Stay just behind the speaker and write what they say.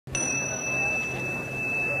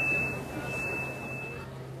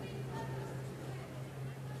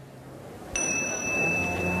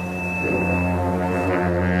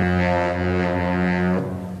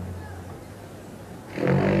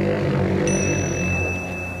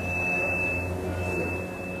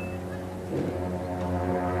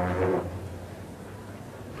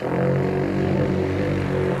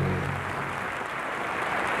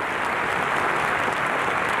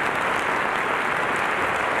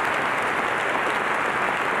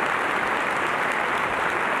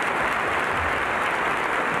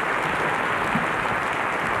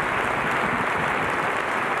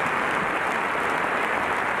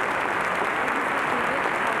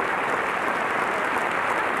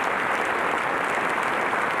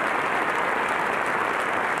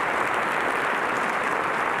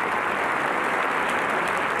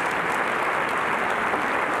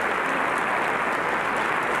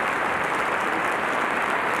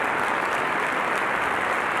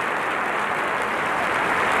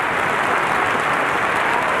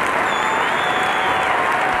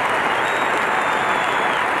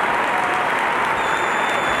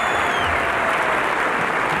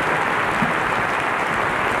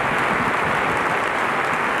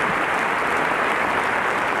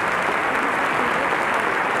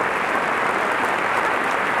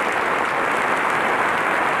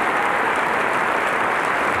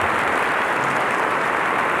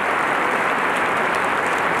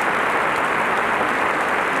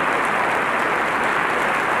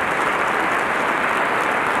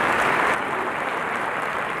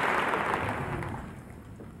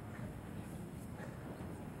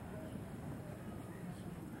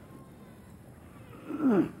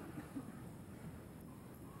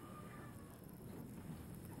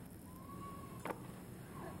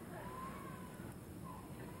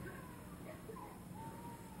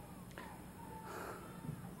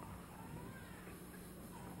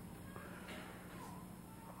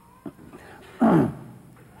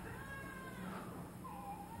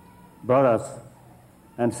Brothers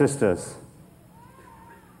and sisters,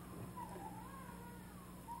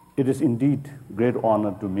 it is indeed great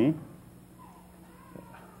honor to me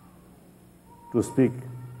to speak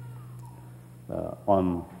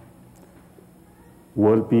on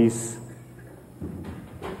world peace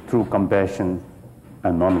through compassion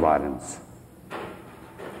and non-violence,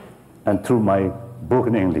 and through my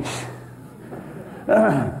broken English.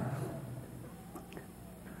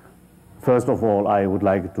 First of all, I would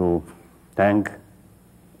like to thank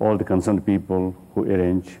all the concerned people who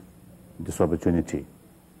arranged this opportunity.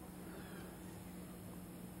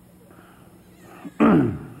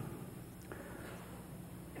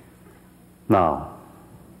 Now,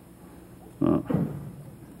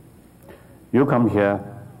 you come here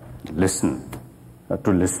to listen,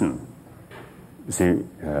 you see,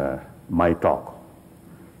 my talk,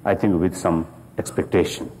 I think with some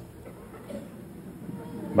expectation.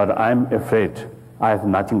 But I'm afraid I have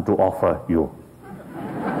nothing to offer you,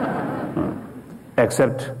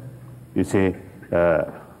 except, you see,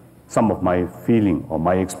 some of my feeling or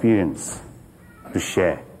my experience to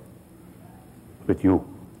share with you.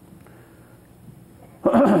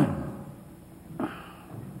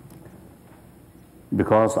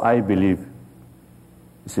 Because I believe,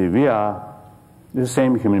 you see, we are the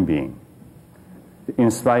same human being. In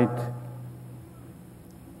spite,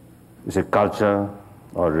 you see, culture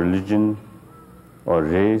or religion or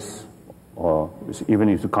race or even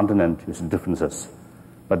if the continent is differences.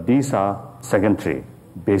 But these are secondary.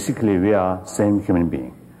 Basically, we are same human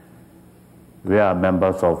being. We are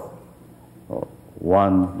members of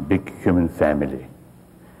one big human family.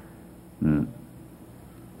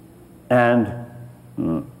 And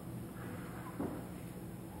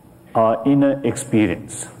our inner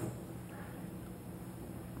experience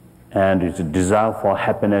and its desire for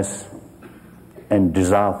happiness and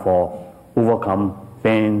desire for overcome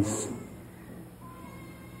pains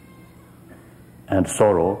and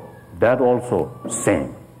sorrow, that also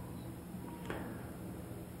same.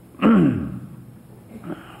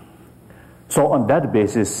 So on that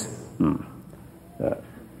basis,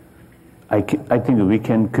 I think we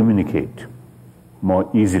can communicate more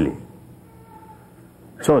easily.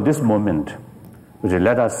 So this moment, which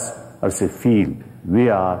let us also feel we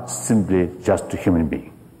are simply just a human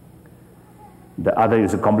being. The other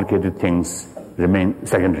is complicated things remain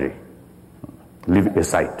secondary, leave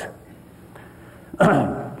aside.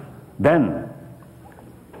 Then,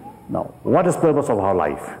 now, what is the purpose of our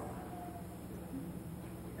life?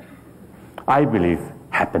 I believe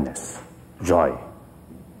happiness, joy.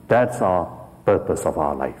 That's our purpose of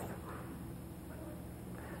our life.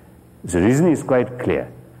 The reason is quite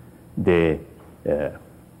clear.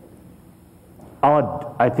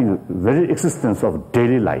 Our, I think, very existence of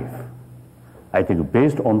daily life, I think,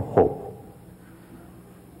 based on hope.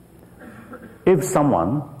 If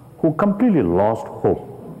someone who completely lost hope,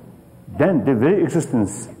 then their very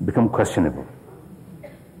existence becomes questionable.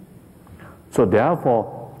 So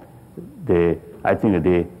therefore, I think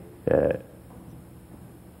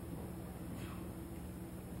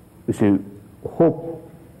you see,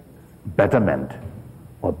 hope, betterment,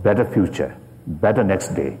 or better future, better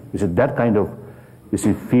next day. You see, that kind of, you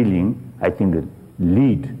see, feeling, I think,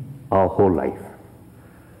 lead our whole life.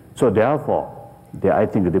 So therefore, I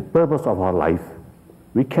think the purpose of our life,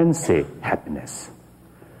 we can say happiness.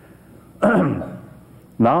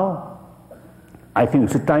 Now, I think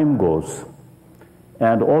as time goes,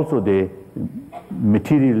 and also the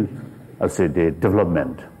material, I'll say, the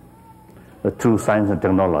development through science and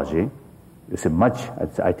technology, is a much,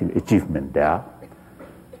 I think, achievement there.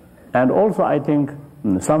 And also, I think,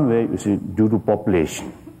 in some way, you see, due to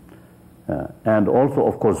population, and also,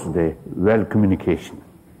 of course, the well communication,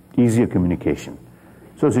 easier communication.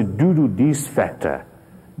 So, due to these factors,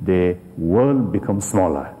 the world becomes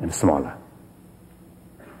smaller and smaller.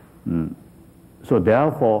 So,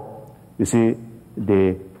 therefore, you see,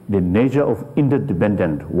 the nature of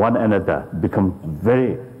interdependent one another becomes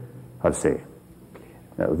very, I'll say,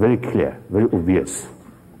 very clear, very obvious.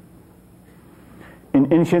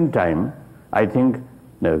 In ancient time, I think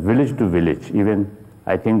village to village, even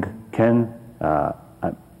I think can,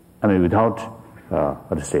 I mean, without, how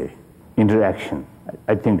to say, interaction,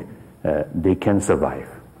 I think they can survive.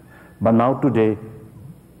 But now today,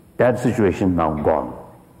 that situation now gone.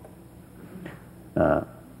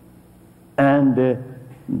 And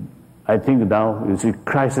I think now you see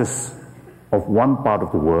crisis of one part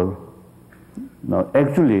of the world. Now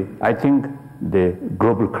actually, I think the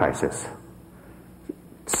global crisis,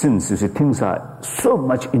 since you see, things are so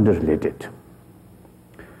much interrelated.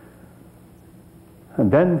 And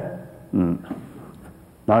then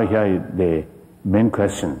now here is the main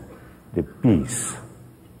question, the peace,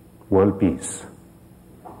 world peace.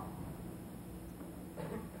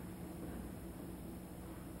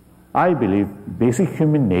 I believe basic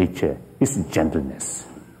human nature is gentleness.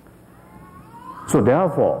 So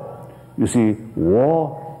therefore, you see,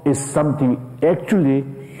 war is something actually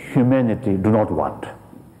humanity do not want.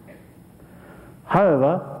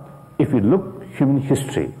 However, if you look human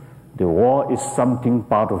history, the war is something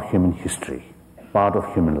part of human history, part of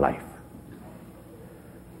human life.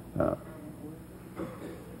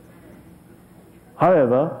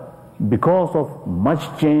 However, because of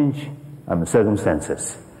much change and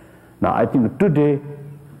circumstances, now I think today,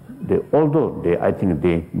 although I think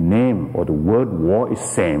the name or the word war is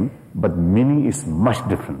same, but meaning is much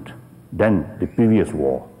different than the previous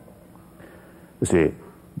war. You see,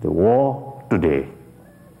 the war today,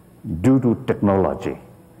 due to technology,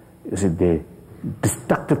 you see, the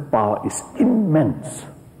destructive power is immense.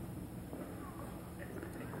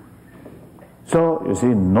 So, you see,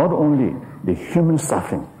 not only the human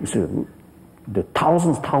suffering, you see, the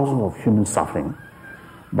thousands of human suffering,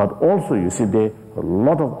 but also, you see, there a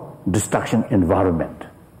lot of destruction environment.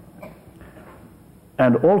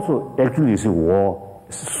 And also, actually, you see, war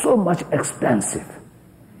is so much expensive.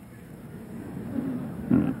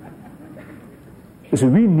 You see,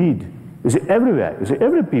 we need, you see, everywhere, you see,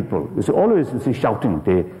 every people, you see, always, you see, shouting,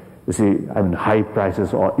 you see, I mean, high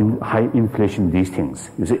prices or high inflation, these things.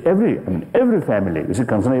 You see, every family, you see,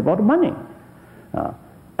 concerned about money.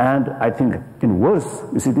 And I think in worse,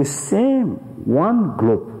 you see, the same one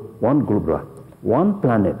globe, one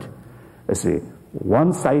planet, you see,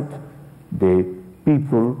 one side, the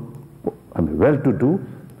people, I mean, well-to-do,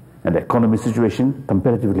 and the economy situation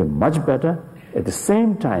comparatively much better. At the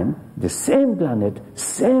same time, the same planet,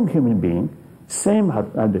 same human being, same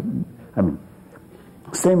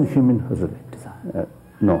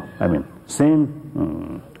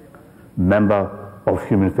same member of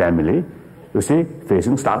human family, you see,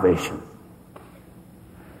 facing starvation.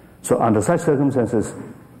 So under such circumstances,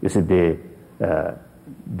 you see,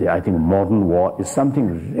 I think modern war is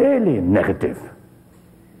something really negative.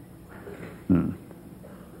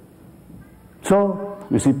 So,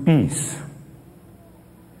 you see, peace.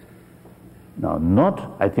 Now,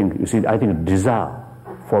 not, I think, you see, I think desire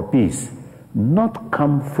for peace not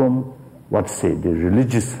come from, the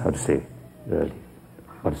religious,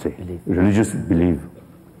 religious belief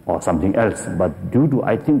or something else, but due to,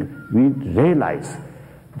 I think, we realize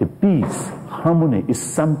the peace, harmony is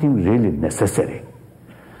something really necessary.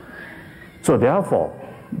 So therefore,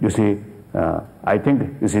 you see, I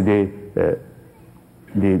think, you see, the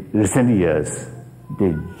recent years,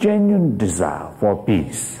 the genuine desire for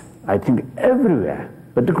peace, I think everywhere,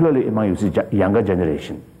 particularly among, you see, younger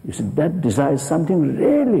generation, you see, that desire is something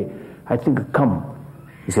really, I think,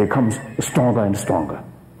 comes stronger and stronger.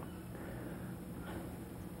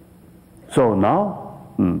 So now,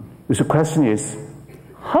 the question is,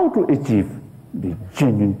 how to achieve the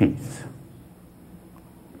genuine peace?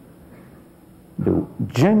 The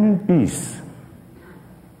genuine peace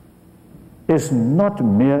is not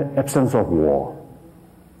mere absence of war.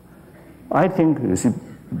 I think, you see,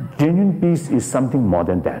 genuine peace is something more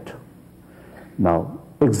than that. Now,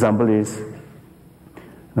 example is,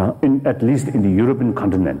 at least in the European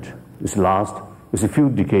continent, this last, a few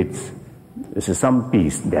decades, there's some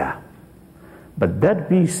peace there. But that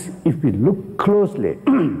peace, if we look closely,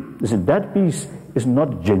 that peace is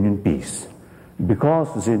not genuine peace.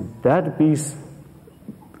 Because, that peace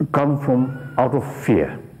comes from out of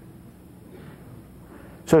fear.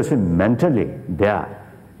 So, mentally, there,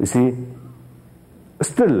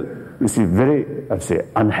 still, very,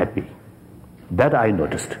 unhappy. That I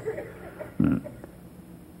noticed.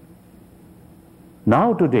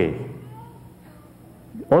 Now today,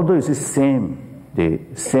 although it's the same,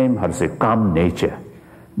 calm nature,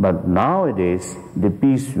 but nowadays, the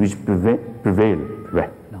peace which prevail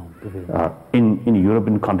in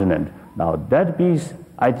European continent, now that peace,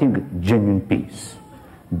 I think, genuine peace.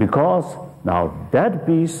 Because now that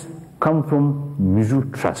peace comes from mutual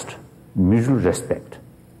trust, mutual respect,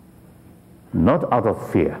 not out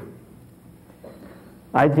of fear.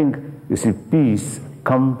 I think, peace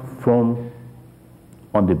comes from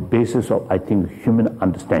on the basis of, I think, human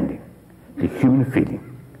understanding, the human feeling.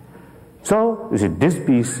 So, this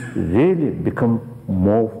peace really becomes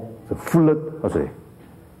more fuller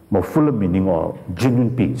meaning or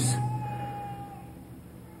genuine peace.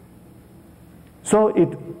 So it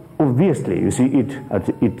obviously,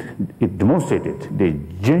 it demonstrated the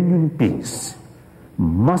genuine peace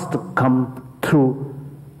must come through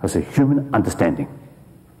as a human understanding.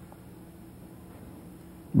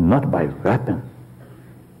 not by weapon,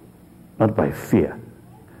 not by fear.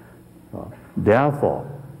 Therefore,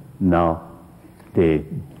 now,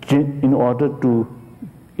 in order to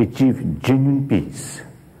achieve genuine peace,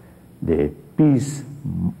 the peace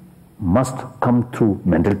must come through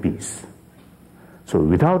mental peace. So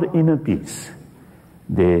without inner peace,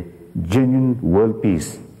 the genuine world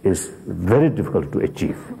peace is very difficult to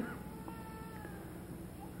achieve.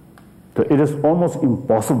 So it is almost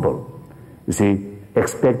impossible, you see,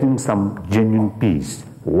 expecting some genuine peace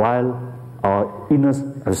while our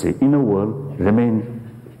inner world remain,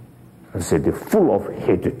 full of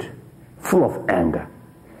hatred, full of anger.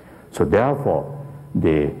 So therefore,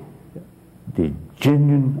 the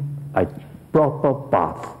genuine, proper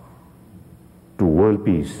path to world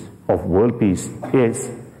peace is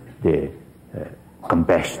the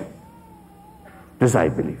compassion. This I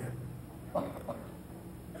believe.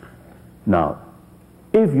 Now,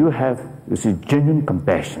 if you have, genuine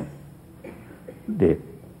compassion,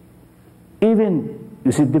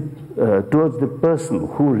 towards the person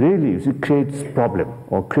who really, creates problem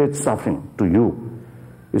or creates suffering to you,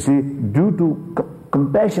 due to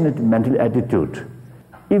compassionate mental attitude,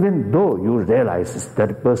 even though you realize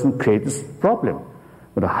that person creates problem,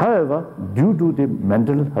 but however, due to the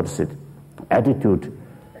mental, attitude,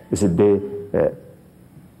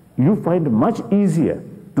 you find it much easier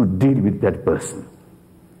to deal with that person.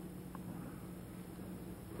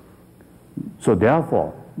 So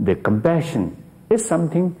therefore, the compassion is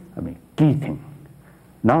something, key thing.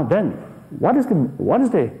 Now then, what is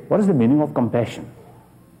the meaning of compassion?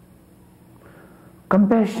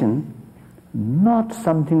 Compassion, not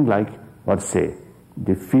something like,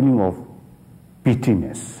 the feeling of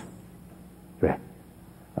pityness, right?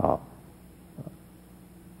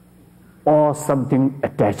 Or something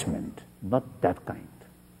attachment, not that kind.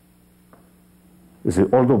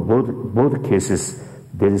 Although both cases,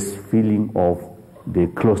 there is feeling of the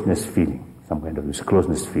closeness feeling, some kind of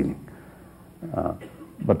closeness feeling.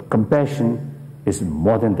 But compassion is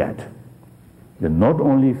more than that. Not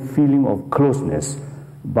only feeling of closeness,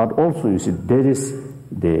 but also, there is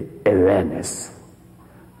the awareness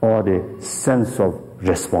or the sense of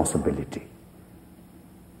responsibility.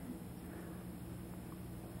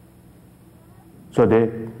 So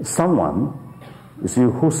someone,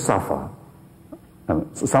 who suffer,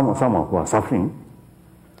 someone who are suffering,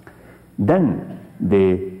 then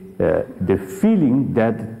the feeling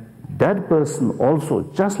that person also,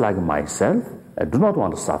 just like myself, do not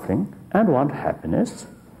want suffering and want happiness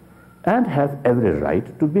and have every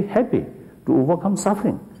right to be happy, to overcome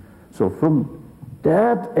suffering. So from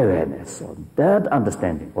that awareness or that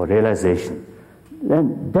understanding or realization,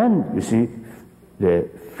 then the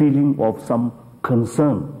feeling of some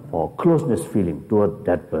concern or closeness feeling toward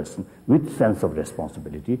that person with sense of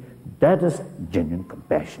responsibility, that is genuine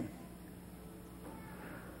compassion.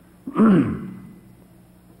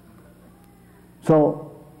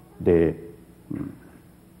 So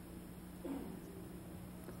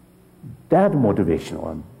that motivation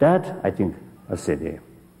or that, I think,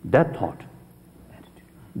 that thought,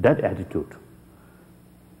 that attitude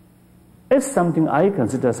is something I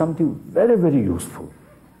consider something very, very useful.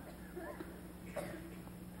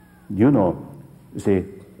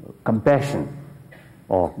 Compassion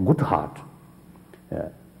or good heart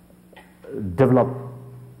develop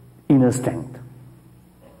inner strength.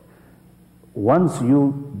 Once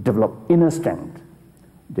you develop inner strength,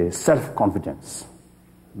 the self-confidence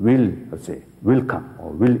will come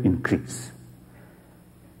or will increase.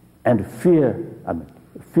 And fear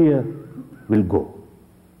will go.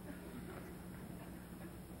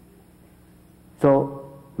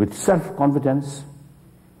 So with self-confidence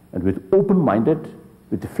and with open-minded,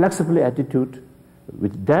 with a flexible attitude,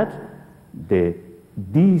 with that,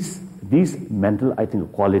 these mental,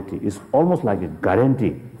 quality is almost like a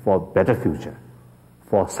guarantee for better future,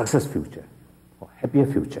 for success future, for happier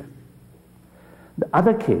future. The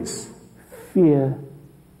other case, fear,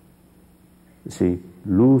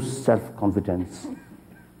 lose self-confidence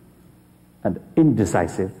and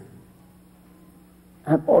indecisive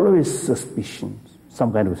and always suspicion,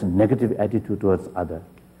 some kind of negative attitude towards others.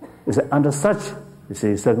 Under such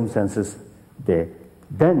circumstances,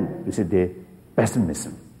 then the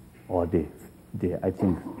pessimism or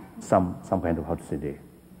some kind of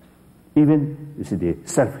even the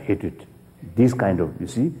self-hatred, these kind of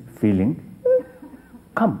feeling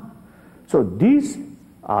come. So these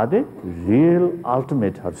are the real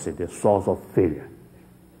ultimate the source of failure.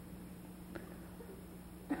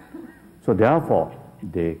 So therefore,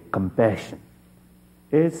 the compassion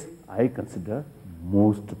is, I consider,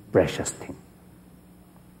 most precious thing.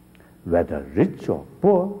 Whether rich or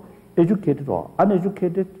poor, educated or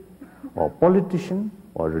uneducated, or politician,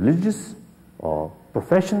 or religious, or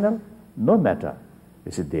professional, no matter.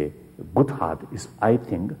 You see, the good heart is, I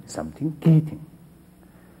think, something key thing.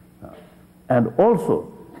 And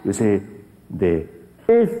also, you see,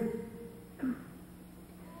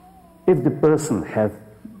 if the person have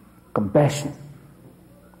compassion,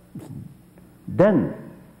 then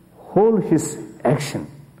whole his action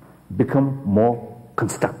become more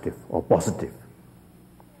constructive or positive.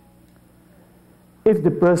 If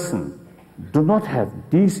the person do not have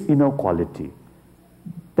this inner quality,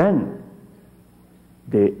 then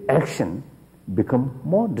the action become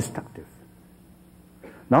more destructive.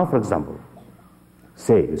 Now, for example,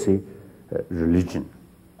 say, you see, religion,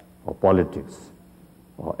 or politics,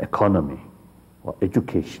 or economy, or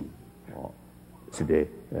education, or see, the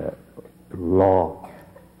law,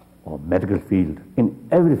 or medical field, in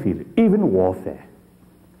every field, even warfare.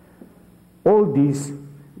 All these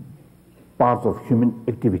parts of human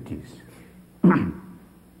activities.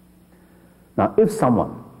 Now, if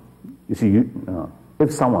someone, you see,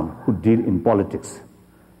 if someone who deal in politics,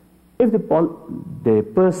 if the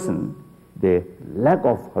person, the lack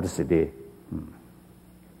of, how to say,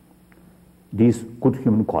 this good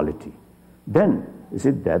human quality, then you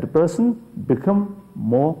see that person become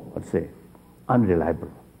more, how to say,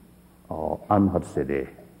 unreliable, or unreliable.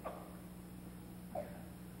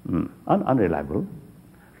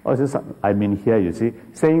 Or I mean here, you see,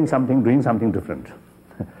 saying something, doing something different.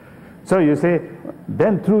 So you say,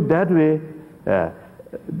 then through that way,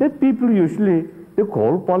 that people usually, they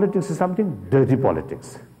call politics is something dirty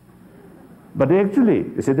politics. But actually,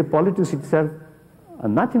 you see, the politics itself,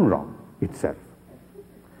 nothing wrong itself.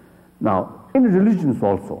 Now, in religions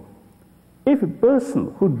also, if a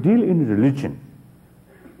person who deal in religion,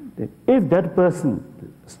 if that person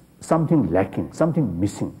something lacking, something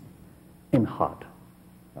missing in heart,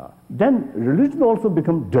 then religion also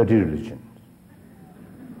becomes dirty religion.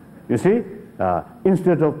 You see,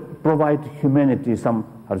 instead of provide humanity some,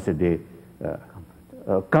 how to say,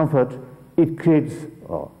 comfort, it creates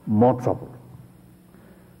more trouble.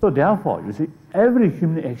 So therefore, you see, every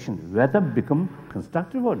human action, whether become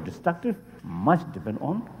constructive or destructive, must depend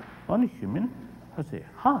on human, how to say,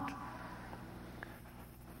 heart.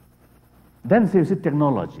 Then say, you see,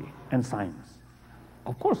 technology and science.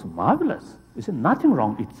 Of course, marvelous. You see, nothing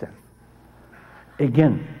wrong itself.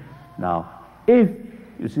 Again, now, if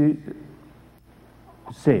you see,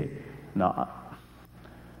 say, now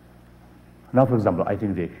for example, I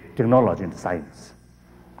think the technology and science.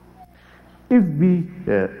 If we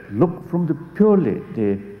look from the purely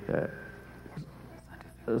the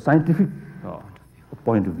scientific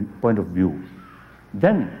point of view,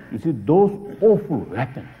 then you see those awful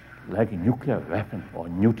weapons like a nuclear weapon or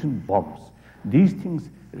Newton bombs, these things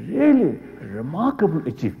really remarkable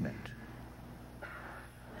achievement.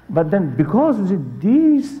 But then because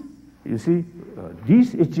you see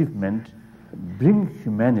these achievements bring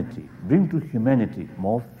to humanity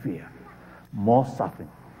more fear, more suffering.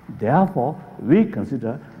 Therefore, we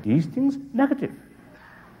consider these things negative.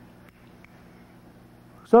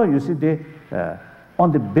 So you see,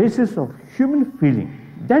 on the basis of human feeling,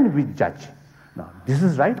 then we judge. Now, this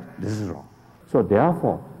is right, this is wrong. So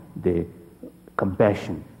therefore, the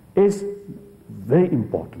compassion is very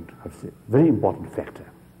important, I would say, very important factor.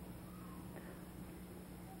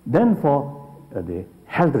 Then for the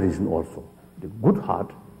health reason also, the good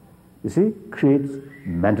heart, you see, creates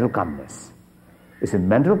mental calmness. You see,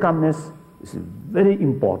 mental calmness is very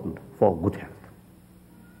important for good health.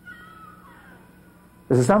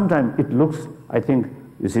 So sometimes it looks, I think,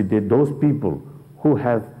 you see, those people who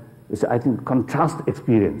have, you see, I think, contrast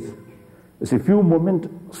experience. You see, few moments,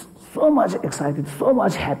 so much excited, so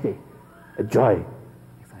much happy, joy,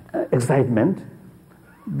 excitement.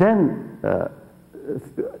 Then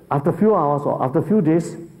after a few hours or after a few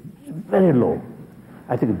days, very low.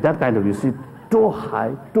 I think that kind of, you see, too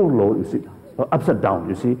high, too low, you see, upside down,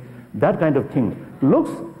 you see, that kind of thing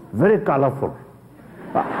looks very colorful.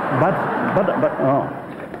 But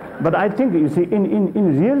I think, you see,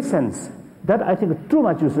 in real sense, that I think too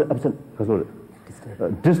much, you see,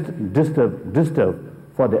 disturb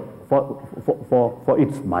for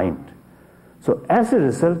its mind. So as a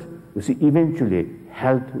result, you see, eventually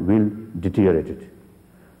health will deteriorate.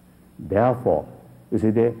 Therefore, you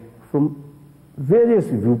see, from various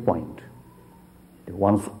viewpoints,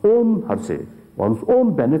 one's own, how to say, one's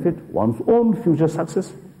own benefit, one's own future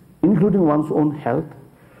success, including one's own health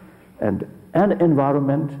and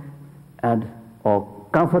environment and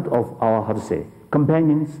comfort of our, how to say,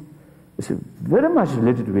 companions, is very much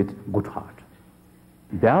related with good heart.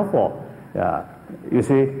 Therefore, you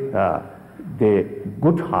see, the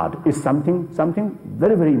good heart is something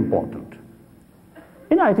very, very important.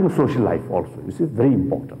 And I think social life also, you see, very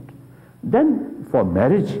important. Then for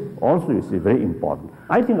marriage also, you see, very important.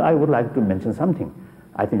 I think I would like to mention something.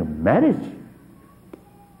 I think marriage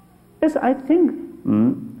is, I think,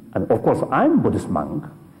 and of course I'm Buddhist monk.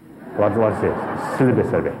 What was it?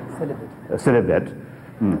 Celibate.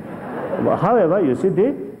 However, you see,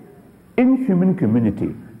 in human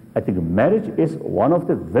community, I think marriage is one of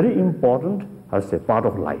the very important, part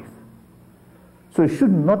of life. So you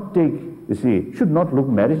should not take, you see, should not look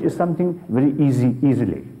marriage is something very easy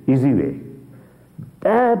way.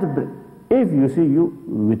 That if you see you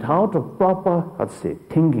without a proper,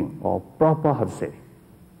 thinking or proper,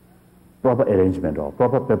 proper arrangement or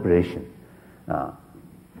proper preparation,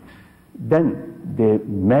 then the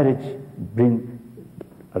marriage bring,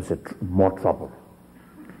 more trouble.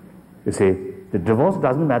 You see, the divorce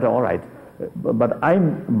doesn't matter, all right, but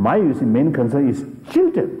my main concern is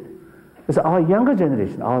children. It's our younger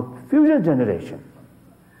generation, our future generation.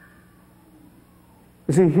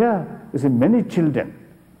 You see, here, you see, many children,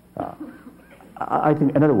 I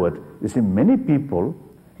think, in other words, you see, many people,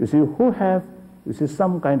 you see, who have, you see,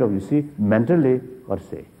 some kind of, you see, mentally,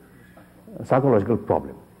 psychological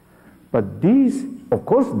problem. But these, of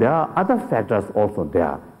course, there are other factors also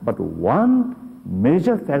there, but one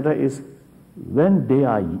major factor is when they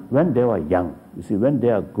were young, you see, when they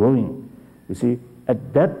are growing, you see,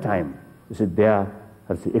 at that time, you see, their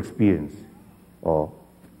experience or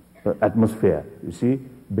atmosphere, you see,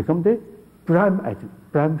 become the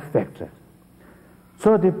prime factor.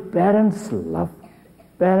 So the parents' love,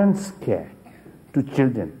 parents' care to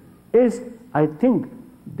children is, I think,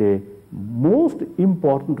 the most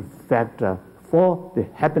important factor for the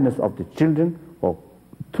happiness of the children, or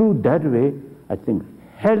through that way, I think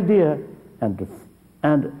healthier and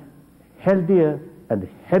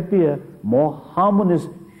happier, more harmonious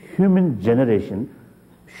human generation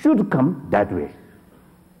should come that way.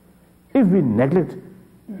 If we neglect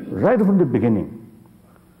right from the beginning,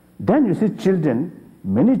 then you see children,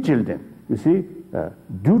 many children, you see,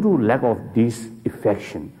 due to lack of this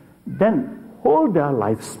affection, then whole their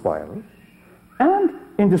life spoiled, and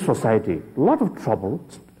in the society, a lot of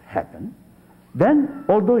troubles happen. Then,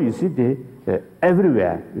 although you see,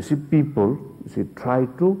 everywhere, you see, people, you see, try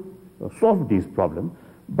to solve these problems,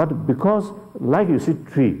 but because, like you see,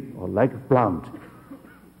 tree or like plant,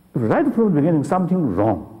 right from the beginning, something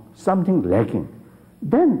wrong, something lacking,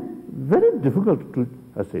 then very difficult to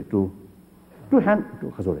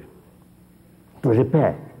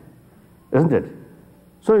repair, isn't it?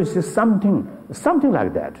 So you see something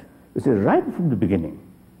like that. You see, right from the beginning,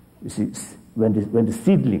 you see, when the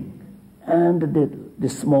seedling and the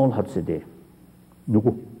small,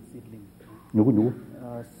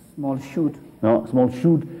 small shoot. No, small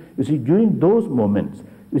shoot. You see, during those moments,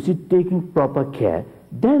 you see, taking proper care,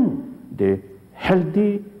 then the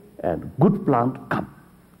healthy and good plant come.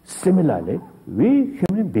 Similarly, we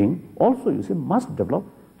human beings also, you see, must develop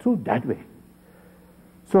through that way.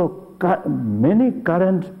 So many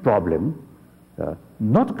current problems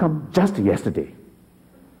not come just yesterday,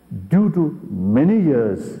 due to many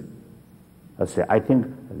years, I think,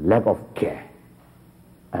 lack of care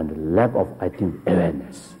and lack of, I think,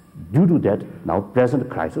 awareness. Due to that, now present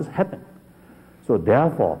crisis happen. So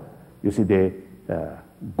therefore, you see, the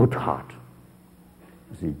good heart,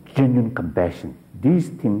 you see, genuine compassion, these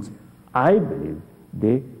things, I believe,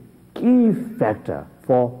 the key factor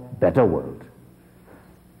for better world.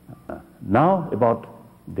 Now about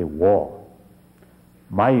the war.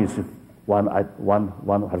 My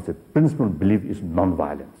principal belief is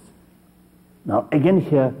non-violence. Now again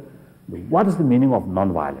here, what is the meaning of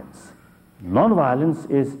non-violence? Non-violence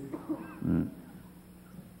is,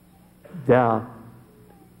 there are,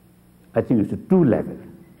 I think it's two levels.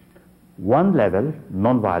 One level,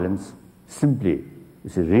 non-violence, simply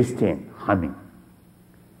is a restraint, harming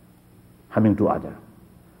to other.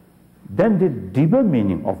 Then the deeper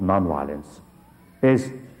meaning of non-violence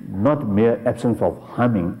is not mere absence of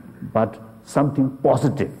harming, but something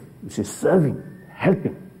positive, which is serving,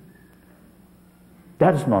 helping.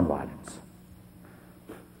 That is non-violence.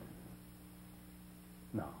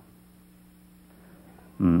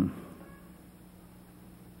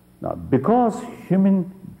 Now, because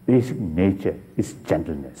human basic nature is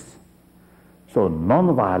gentleness, so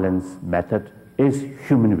non-violence method is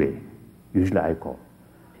human way, usually I call.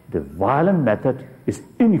 The violent method is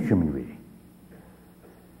inhuman way.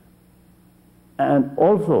 And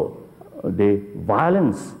also, the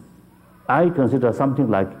violence, I consider something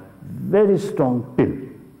like very strong pill.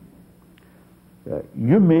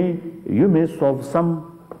 You may solve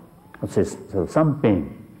some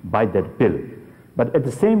pain, by that pill. But at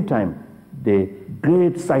the same time, the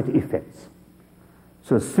great side effects.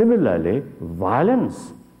 So similarly,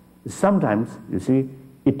 violence, sometimes, you see,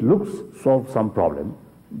 it looks solve some problem,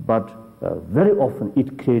 but very often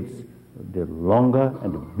it creates the longer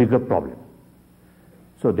and bigger problem.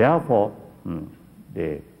 So therefore,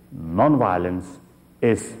 the non-violence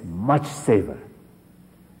is much safer.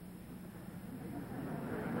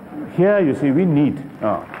 Here, you see, we need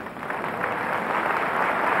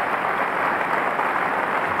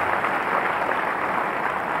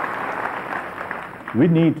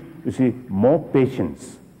you see, more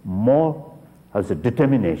patience, more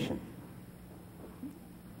determination.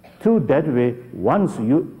 Through that way,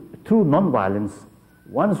 through non-violence,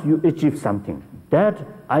 once you achieve something, that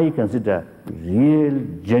I consider real,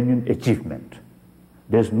 genuine achievement.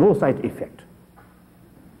 There's no side effect.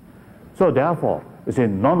 So therefore, you see,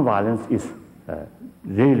 non-violence is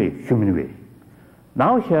really human way.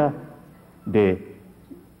 Now here,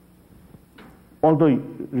 although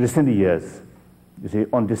recent years, you see,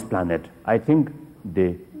 on this planet, I think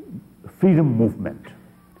the freedom movement,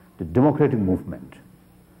 the democratic movement,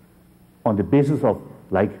 on the basis of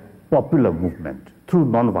like popular movement through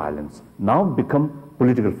non-violence, now become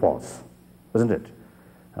political force, isn't it?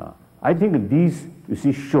 I think these, you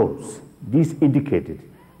see, these indicated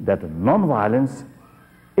that non-violence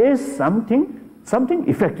is something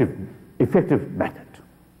effective method.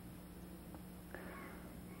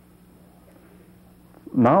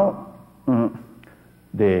 Now,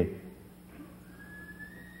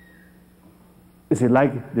 it's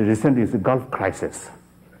like the recent Gulf crisis,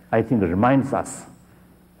 I think reminds us,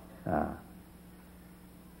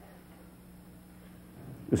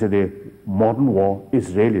 you see, the modern war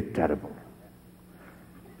is really terrible.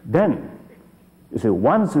 Then, you see,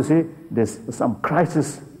 once you see there's some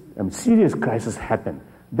crisis, serious crisis happen,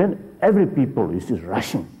 then every people is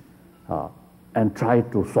rushing and try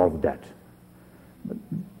to solve that. But,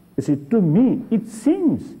 you see, to me, it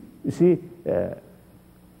seems, you see,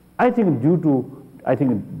 I think due to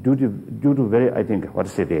very, I think, what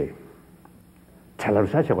is it,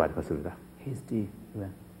 hasty,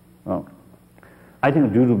 I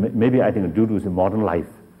think due to the modern life,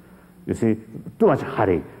 you see, too much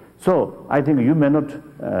hurry. So I think you may not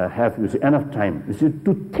have, you see, enough time, you see,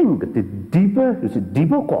 to think the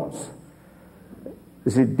deeper cause.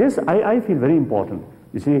 You see, this I feel very important.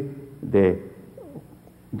 You see, the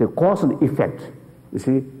cause and effect. You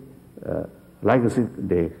see, like you see,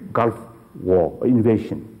 the Gulf War or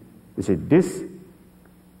invasion. You see, this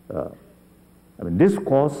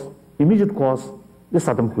cause, immediate cause, is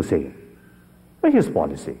Saddam Hussein. But his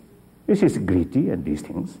policy, which is greedy and these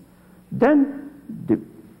things. Then the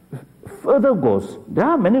further goes, there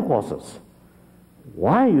are many causes.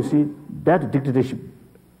 Why, you see, that dictatorship?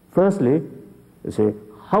 Firstly, you say,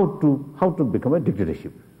 how to become a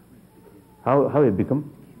dictatorship? How it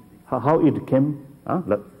came?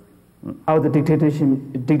 How the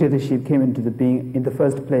dictatorship came into the being in the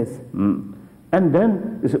first place. And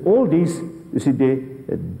then you see all these, you see, the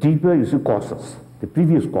deeper, you see, causes, the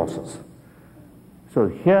previous causes. So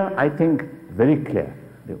here I think very clear,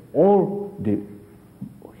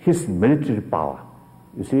 his military power,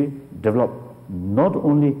 you see, developed not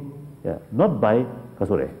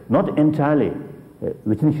entirely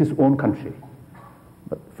within his own country,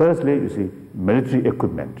 but firstly, you see, military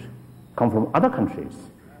equipment come from other countries,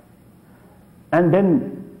 and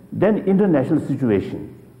then international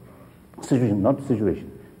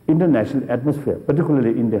international atmosphere,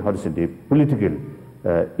 particularly in the political.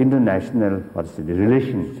 International,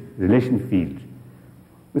 relation field.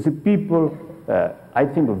 You see, people, I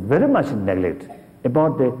think, very much neglect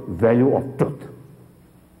about the value of truth.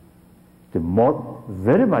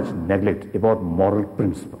 Very much neglect about moral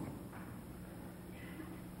principle.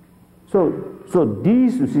 So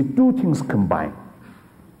these, you see, two things combine.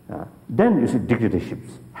 Then, you see,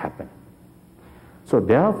 dictatorships happen. So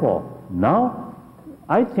therefore, now,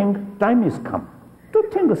 I think time is come to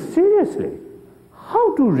think seriously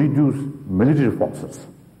how to reduce military forces.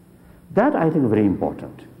 That I think is very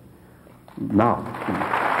important. Now,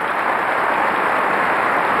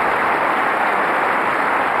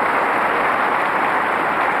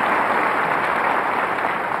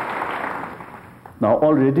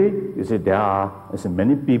 already, you see, there are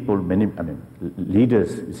many people,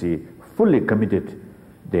 leaders, you see, fully committed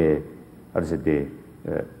the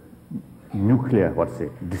nuclear,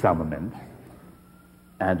 disarmament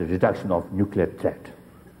and the reduction of nuclear threat.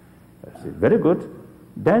 Very good.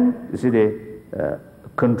 Then, you see, they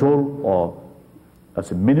control or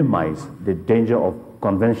minimize the danger of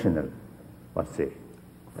conventional, forces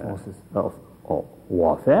of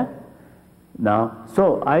warfare. Now,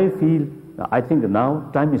 so I think now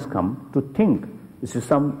time has come to think. This is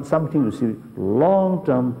something, you see,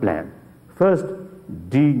 long-term plan. First,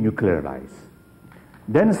 denuclearize.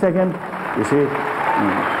 Then second, you see,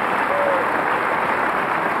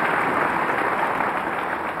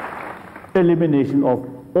 elimination of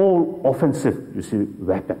all offensive, you see,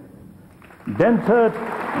 weapon. Then third,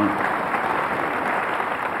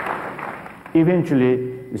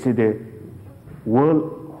 eventually, you see, the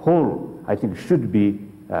world whole, I think, should be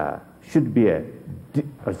a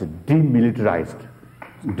demilitarized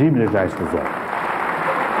zone.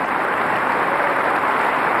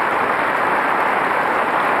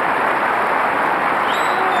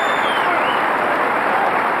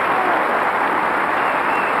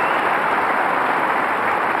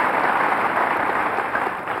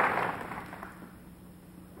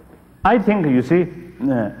 I think, you see,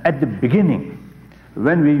 at the beginning,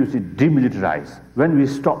 when we, you see, demilitarize, when we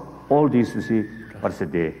stop all these, you see,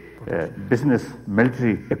 business,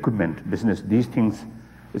 military equipment, business, these things,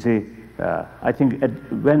 you see, I think at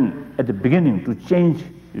the beginning to change,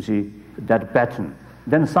 you see, that pattern,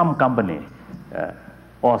 then some company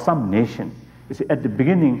or some nation, you see, at the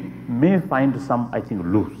beginning may find some, I think,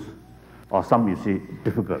 loose or some, you see,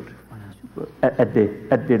 difficult at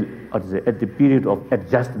the period of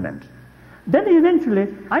adjustment. Then eventually,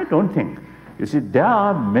 I don't think, you see, there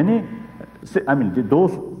are many, I mean,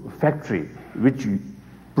 those factories which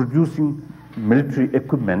producing military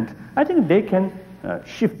equipment, I think they can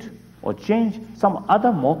shift or change some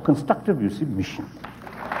other more constructive, you see, mission.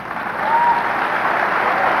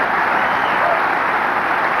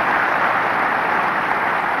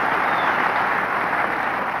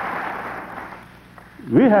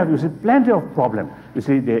 We have, you see, plenty of problems. You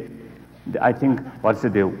see, I think,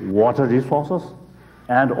 the water resources,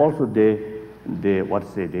 and also the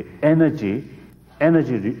energy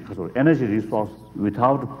resource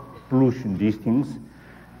without pollution, these things,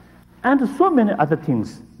 and so many other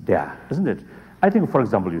things there, isn't it? I think, for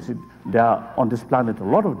example, you see, there are on this planet a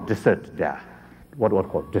lot of desert there. What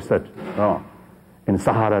called desert? In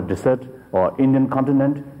Sahara Desert or Indian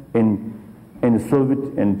continent, in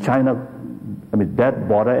Soviet, in China, I mean, that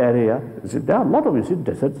border area, you see, there are a lot of, you see,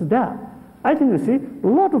 deserts there. I think, you see, a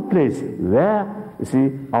lot of places where, you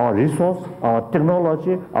see, our resource, our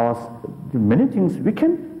technology, our many things we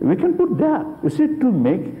can put there, you see, to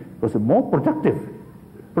make it a more productive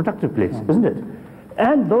place, isn't it?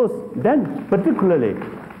 And those, then particularly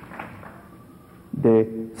the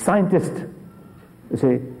scientists, you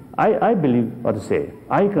see, I believe,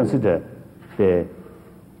 I consider the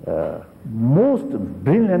most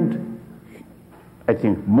brilliant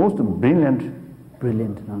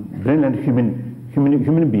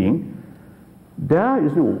human being. There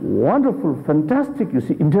is a wonderful, fantastic, you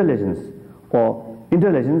see, intelligence,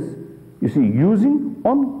 you see, using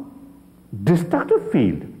on destructive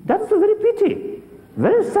field. That's a very pity,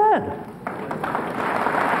 very sad.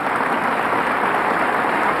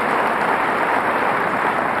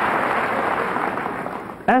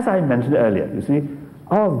 As I mentioned earlier, you see,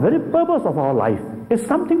 our very purpose of our life is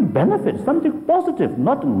something benefit, something positive,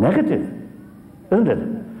 not negative, isn't it?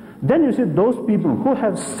 Then you see those people who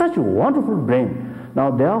have such a wonderful brain,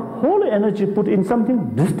 now their whole energy put in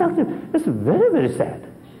something destructive. It's very, very sad.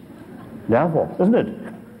 Therefore, isn't it?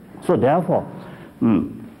 So therefore,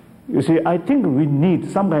 you see, I think we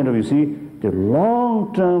need some kind of, you see, the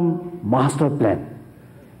long-term master plan.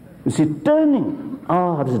 You see, turning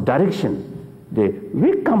our direction.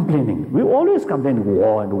 We complaining. We always complaining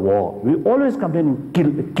war and war. We always complaining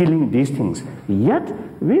killing these things. Yet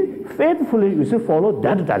we faithfully, you see, follow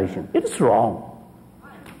that direction. It's wrong.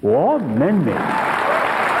 War, man-made.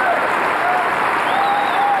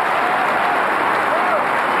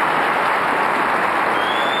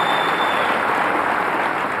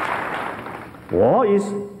 War is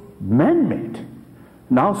man-made.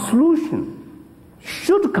 Now solution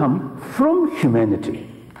should come from humanity.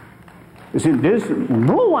 You see, there's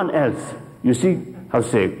no one else, you see,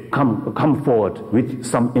 come forward with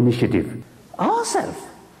some initiative. Ourselves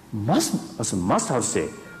must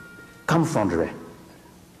come from the way,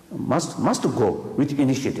 must go with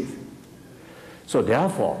initiative. So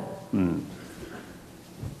therefore,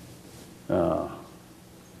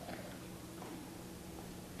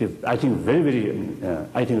 I think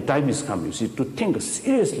I think time has come, you see, to think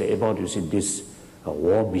seriously about, you see, this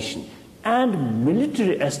war mission and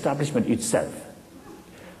military establishment itself.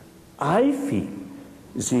 I feel,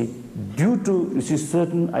 you see, due to, you see,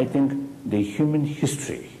 certain, I think, the human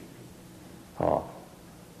history,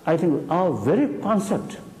 I think our very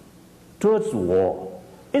concept towards war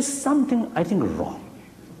is something, I think, wrong.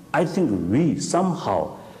 I think we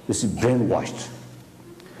somehow, you see, brainwashed.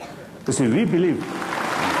 You see, we believe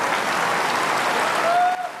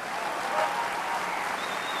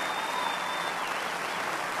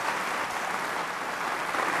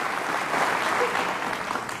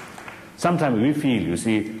sometimes we feel, you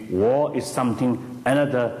see, war is something,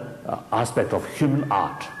 another aspect of human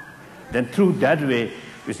art. Then through that way,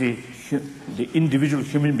 you see, the individual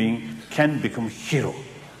human being can become hero,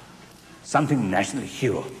 something national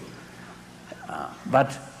hero.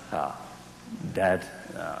 But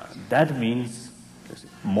that means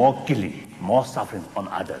more killing, more suffering on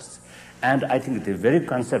others. And I think the very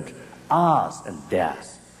concept, ours and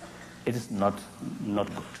theirs, it is not good,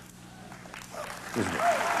 isn't it?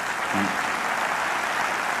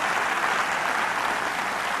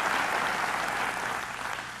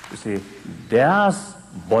 You see, their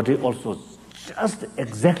body also just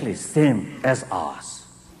exactly same as ours.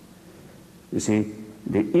 You see,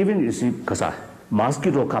 even you see, because a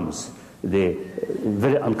mosquito comes, they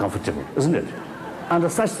very uncomfortable, isn't it? Under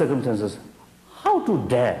such circumstances, how to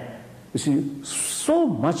dare, you see, so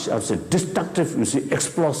much of the destructive, you see,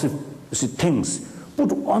 explosive, you see, things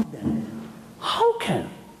put on them. How can?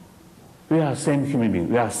 We are same human being,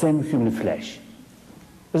 we are same human flesh.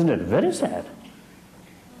 Isn't it very sad?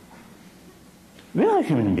 We are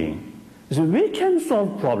human beings. So we can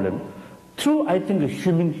solve problem through, I think,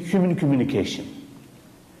 human communication,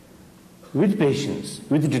 with patience,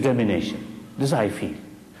 with determination. This I feel.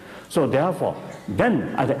 So therefore,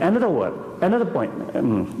 then at another word, another point,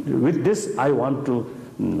 with this I want to,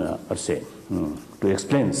 to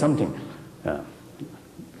explain something.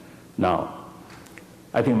 Now,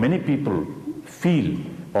 I think many people feel,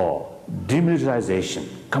 demilitarization,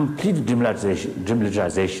 complete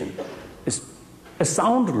demilitarization, a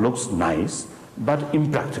sound looks nice, but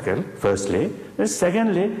impractical, firstly, and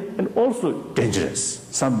secondly, and also dangerous.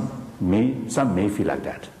 Some may feel like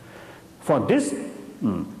that. For this,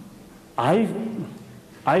 I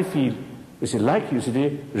feel, you see, like you see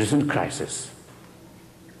the recent crisis.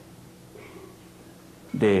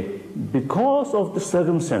 Because of the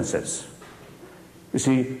circumstances, you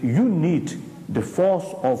see, you need the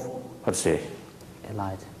force of, let's say,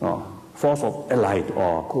 Allied. Force of allied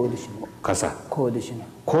or coalition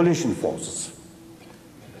forces.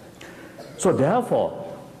 So therefore,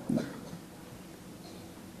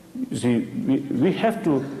 you see, we have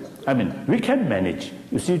to, we can manage,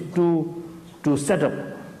 you see, to set up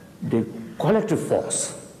the collective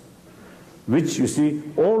force, which, you see,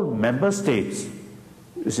 all member states,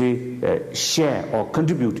 you see, share or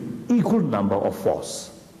contribute equal number of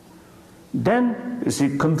force. Then, you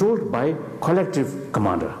see, controlled by collective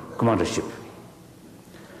commandership.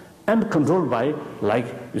 And controlled by, like,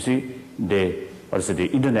 you see, the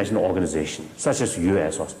international organization, such as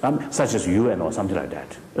US or such as UN or something like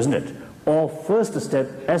that, isn't it? Or first step,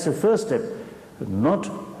 as a first step, not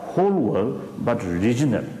whole world, but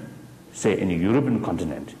regional, say in the European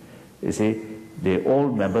continent. You see, the all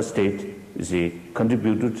member state, you see,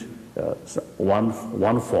 contributed one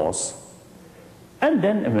force, and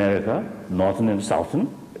then America, northern and southern,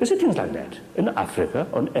 you see, things like that, in Africa,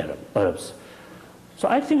 on Arabs. So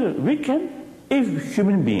I think we can, if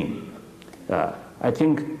human being, I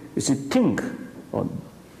think, you see, think on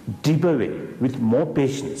deeper way, with more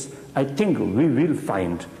patience, I think we will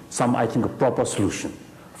find some, I think, a proper solution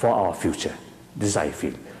for our future. This I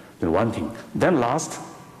feel. The one thing. Then last,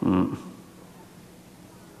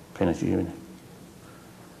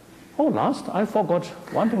 last, I forgot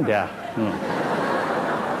one thing there.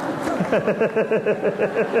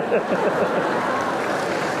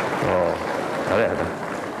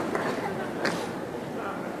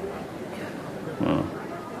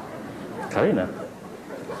 Karina.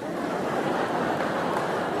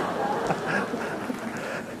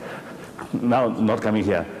 Now not coming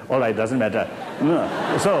here. All right, doesn't matter.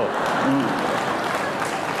 So,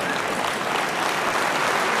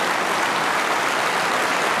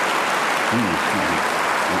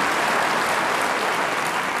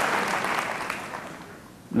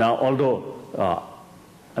 now, although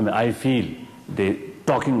I feel they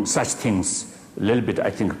talking such things a little bit, I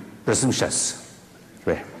think, presumptuous,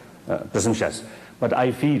 but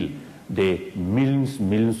I feel the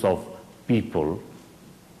millions of people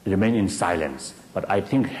remain in silence, but I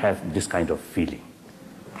think have this kind of feeling.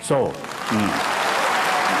 So,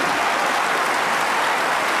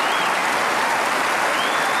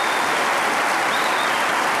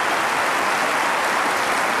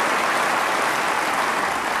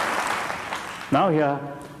 now here,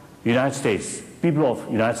 United States, people of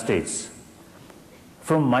United States,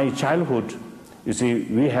 from my childhood, you see,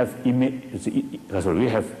 we have the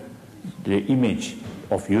image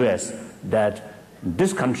of US that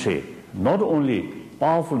this country, not only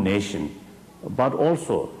powerful nation, but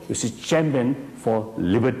also is a champion for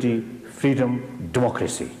liberty, freedom,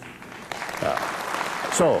 democracy.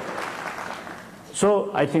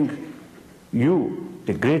 So I think you,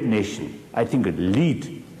 the great nation, I think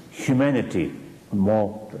lead humanity in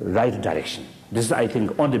more right direction. This is, I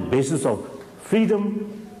think, on the basis of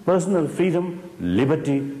freedom, personal freedom,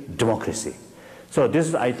 liberty, democracy. So this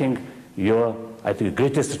is, I think, your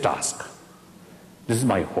greatest task. This is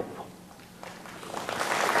my hope.